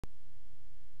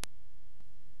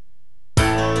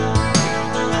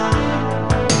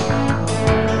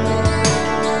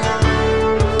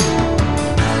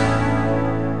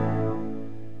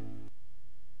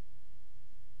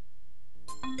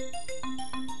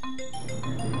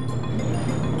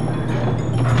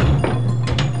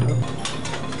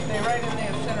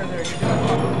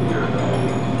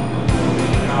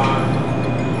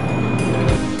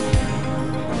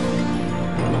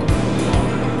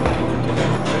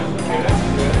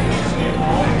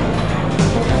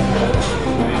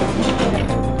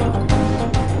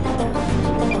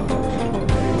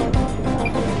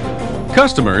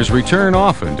Customers return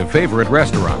often to favorite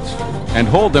restaurants and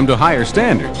hold them to higher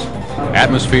standards.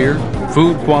 Atmosphere,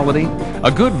 food quality,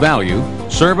 a good value,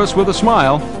 service with a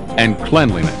smile, and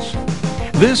cleanliness.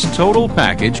 This total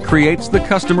package creates the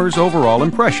customer's overall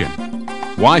impression.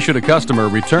 Why should a customer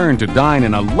return to dine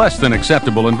in a less than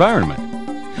acceptable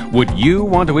environment? Would you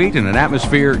want to eat in an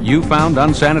atmosphere you found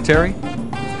unsanitary?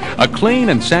 A clean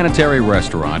and sanitary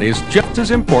restaurant is just as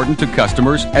important to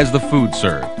customers as the food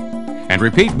served, and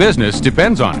repeat business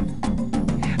depends on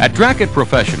it. At Drackett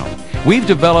Professional, we've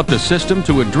developed a system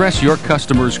to address your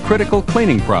customers' critical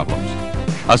cleaning problems.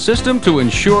 A system to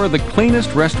ensure the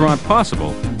cleanest restaurant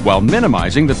possible while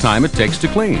minimizing the time it takes to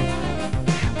clean.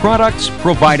 Products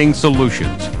providing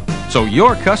solutions, so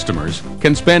your customers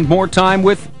can spend more time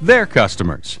with their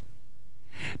customers.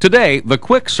 Today, the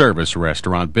quick service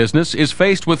restaurant business is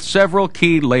faced with several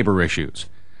key labor issues: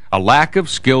 a lack of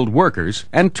skilled workers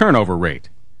and turnover rate.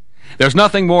 There's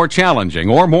nothing more challenging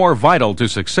or more vital to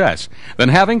success than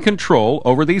having control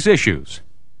over these issues.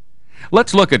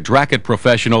 Let's look at Drackett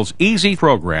Professional's Easy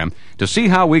program to see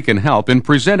how we can help in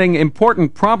presenting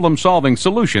important problem-solving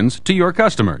solutions to your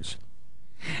customers.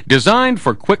 Designed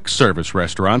for quick service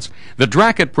restaurants, the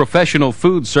Drackett Professional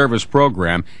Food Service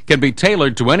Program can be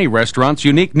tailored to any restaurant's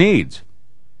unique needs.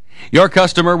 Your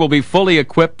customer will be fully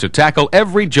equipped to tackle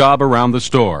every job around the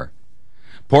store.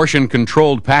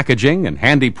 Portion-controlled packaging and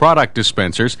handy product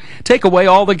dispensers take away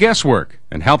all the guesswork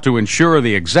and help to ensure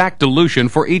the exact dilution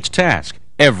for each task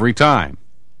every time.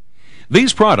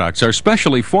 These products are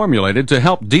specially formulated to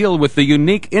help deal with the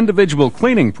unique individual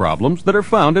cleaning problems that are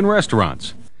found in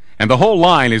restaurants. And the whole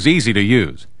line is easy to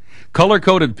use.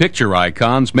 Color-coded picture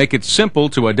icons make it simple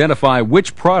to identify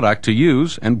which product to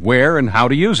use and where and how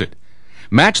to use it.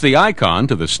 Match the icon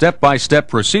to the step-by-step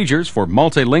procedures for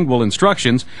multilingual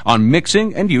instructions on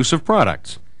mixing and use of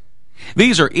products.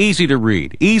 These are easy to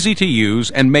read, easy to use,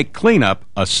 and make cleanup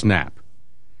a snap.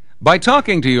 By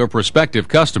talking to your prospective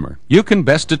customer, you can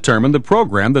best determine the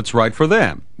program that's right for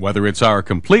them, whether it's our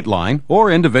complete line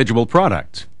or individual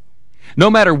products. No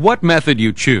matter what method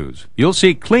you choose, you'll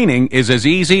see cleaning is as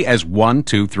easy as 1,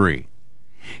 2, 3.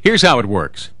 Here's how it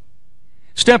works.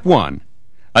 Step 1.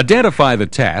 Identify the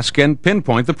task and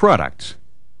pinpoint the products.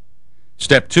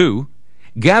 Step 2.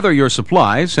 Gather your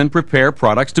supplies and prepare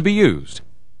products to be used.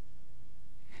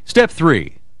 Step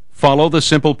 3. Follow the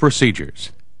simple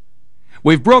procedures.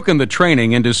 We've broken the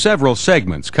training into several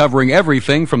segments covering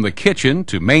everything from the kitchen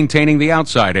to maintaining the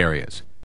outside areas.